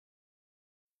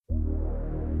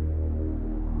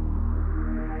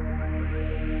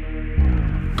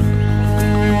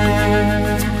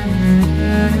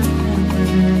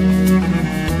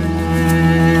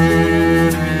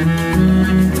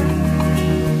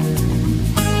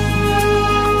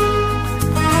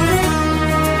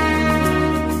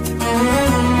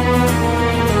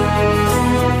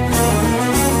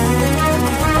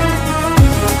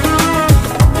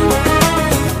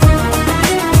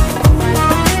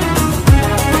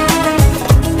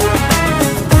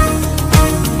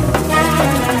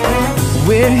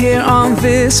We're here on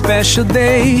this special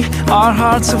day. Our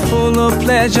hearts are full of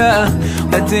pleasure.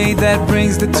 A day that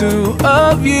brings the two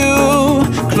of you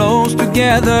close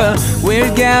together.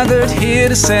 We're gathered here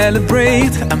to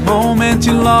celebrate a moment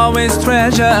you'll always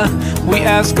treasure. We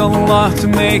ask Allah to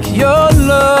make your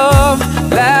love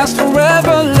last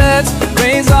forever. Let's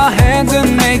raise our hands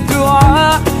and make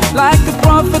dua like the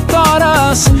Prophet taught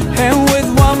us. And with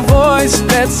one voice,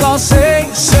 let's all say,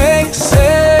 say,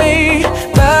 say,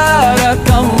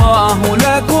 Barakallahu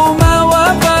lakuma wa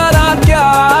baraka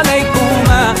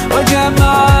alaykuma wa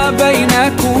jama'a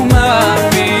baynakuma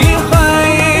fi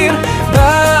khair.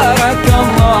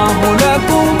 Barakallahu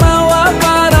lakuma wa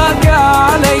baraka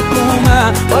alaykuma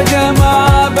wa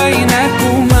jama'a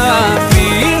baynakuma fi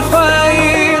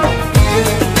khair.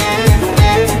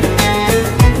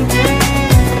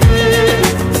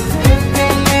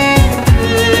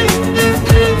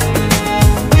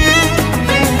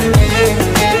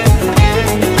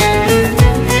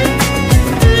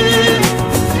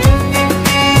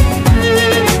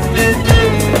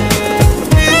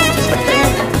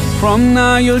 From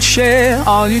now you'll share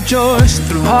all your joys.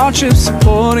 Through hardships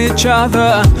support each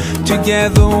other.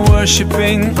 Together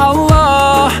worshipping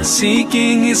Allah,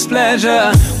 seeking His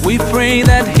pleasure. We pray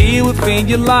that He will fill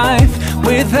your life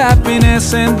with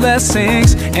happiness and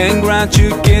blessings, and grant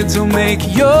you kids who make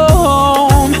your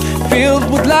home filled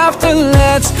with laughter.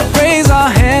 Let's raise our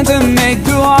hands and make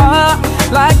dua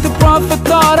like the Prophet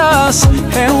taught us.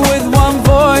 And with one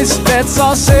voice, let's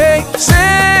all say,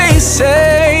 say,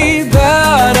 say,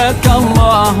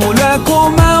 Barakallahu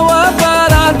lakuma wa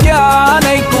baraka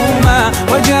alaykuma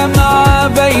wa jama'a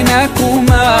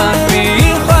baynakuma fi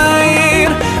khair.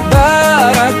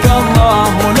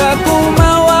 Barakallahu lakuma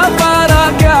wa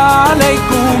baraka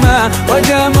alaykuma wa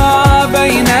jama'a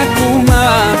baynakuma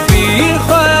fi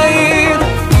khair.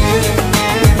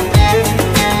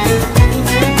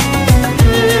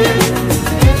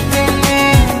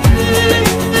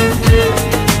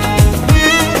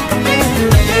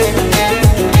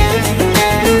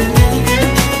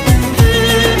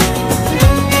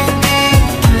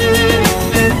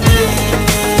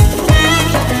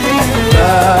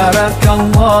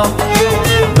 Barakallah,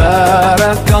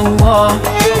 Barakallah,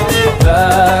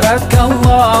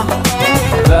 Barakallah,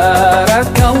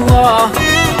 Barakallah,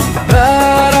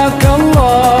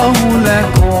 Barakallahu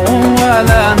lakum wa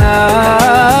lana.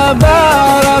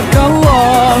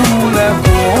 Barakallahu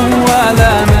lakum wa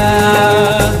lana.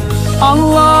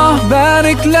 Allah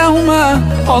barik lahuma,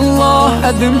 Allah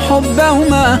adim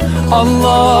hubbahuma.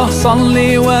 Allah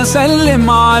salli wa sallim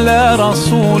ala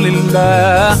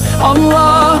rasulillah.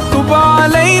 Allah tub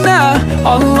alayna,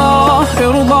 Allah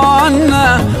irda anna,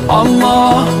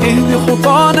 Allah ihdi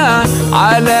khutana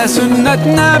ala sunnat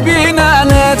nabina.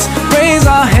 Let's raise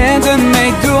our hands and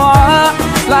make dua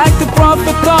like the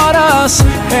Prophet taught us.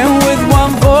 And with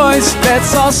one voice,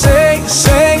 let's all say,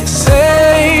 say,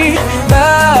 say,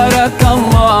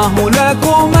 Barakallahu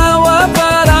lakuma wa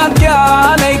baraka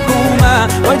alaykuma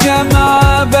wa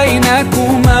jama'a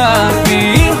baynakuma fi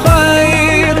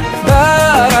khair.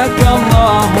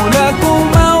 Barakallahu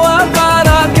lakuma wa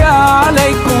baraka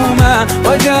alaykuma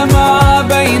wa jama'a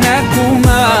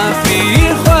baynakuma fi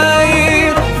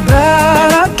khair.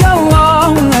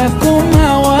 Barakallahu lakuma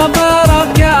wa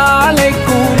baraka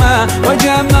alaykuma wa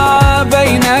jama'a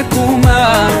baynakuma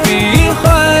fi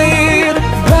khair.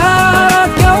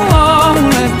 Barakallahu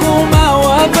lakuma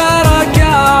wa baraka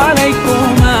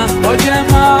alaykuma wa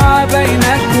jama'a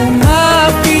baynakuma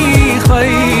fi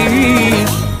khair.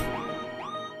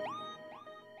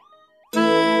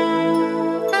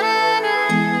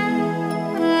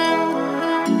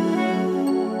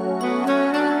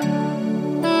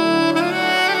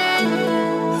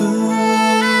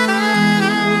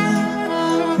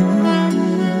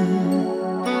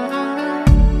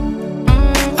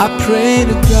 I pray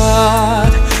to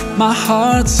God, my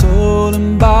heart, soul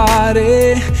and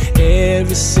body,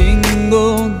 every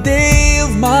single day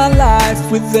of my life.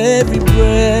 With every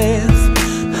breath,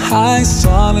 I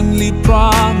solemnly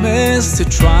promise to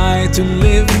try to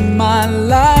live my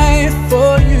life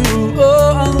for you.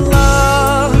 Oh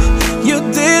Allah, you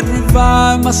did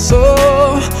revive my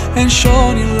soul and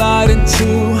shone your light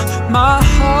into my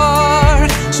heart.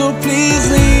 So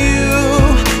pleasing you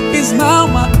is now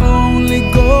my only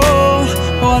goal.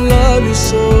 Oh, I love you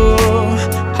so,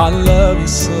 I love you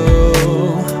so,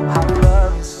 I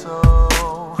love you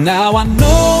so. Now I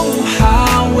know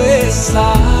how it's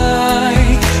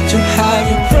like to have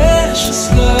your precious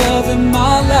love in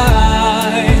my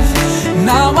life.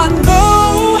 Now I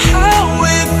know how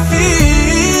it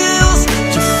feels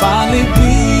to finally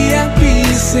be at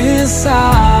peace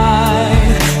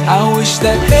inside. I wish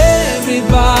that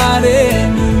everybody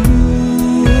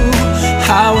knew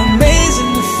how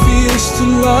amazing it feels to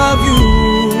love you.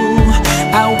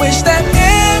 I wish that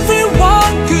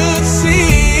everyone could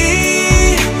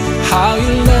see how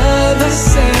your love has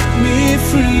set me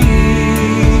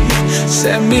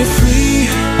free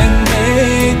and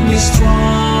made me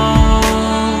strong.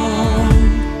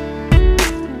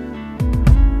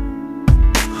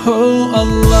 Oh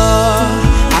Allah,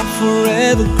 I'm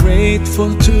forever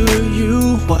grateful to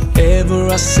you. Whatever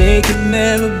I say can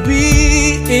never be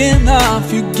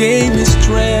enough. You gave me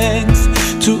strength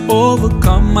to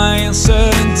overcome my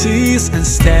uncertainties and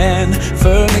stand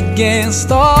firm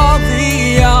against all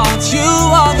the odds. You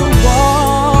are the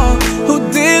one who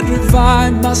did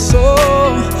revive my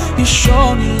soul. You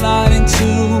shone your light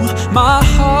into my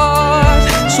heart.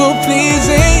 So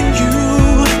pleasing you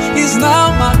is now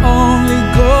my only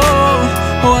goal.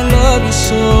 Oh, I love you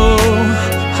so,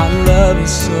 I love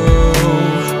you so,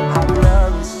 I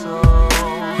love you so.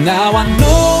 Now I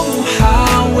know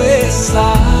how it's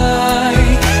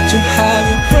like to have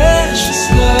your precious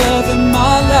love in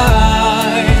my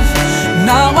life.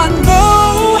 Now I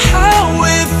know how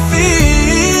it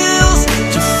feels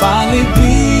to finally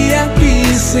be at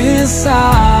peace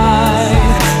inside.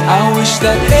 I wish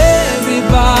that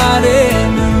everybody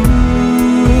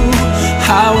knew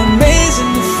how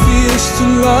amazing it feels to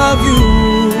love you.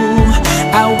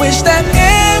 I wish that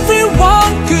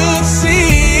everyone could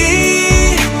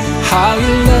see how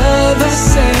your love has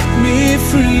set me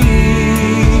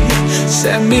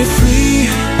free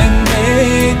and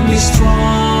made me strong.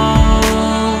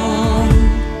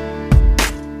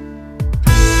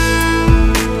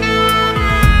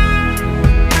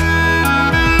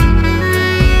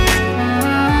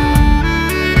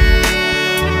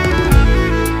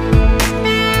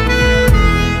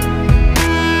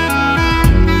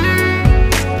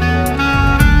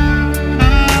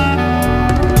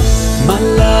 My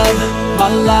love, my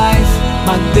life,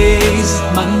 my days,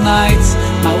 my nights,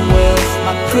 my wealth,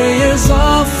 my prayers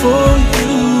are for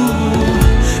you.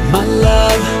 My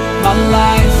love, my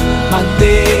life, my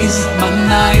days, my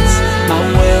nights, my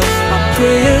wealth, my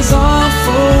prayers are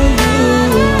for you.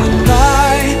 And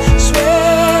I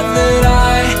swear that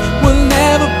I will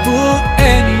never put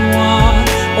anyone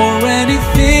or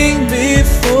anything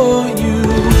before you.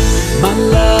 My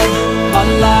love, my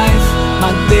life,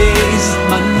 my days,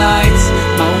 my nights,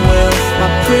 my wealth, my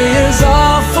prayers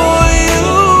are for you.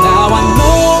 Now I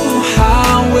know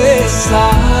how it's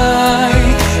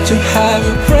like to have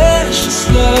your precious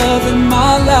love in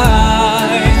my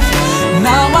life.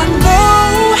 Now I know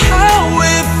how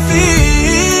it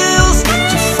feels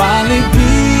to finally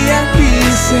be at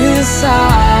peace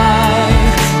inside.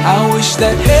 I wish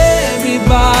that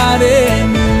everybody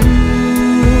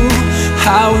knew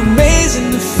how amazing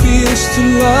it feels to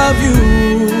love you.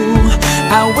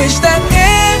 I wish that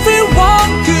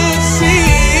everyone could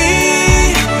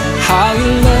see how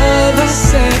your love has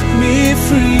set me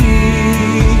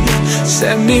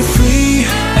free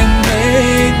and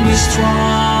made me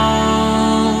strong.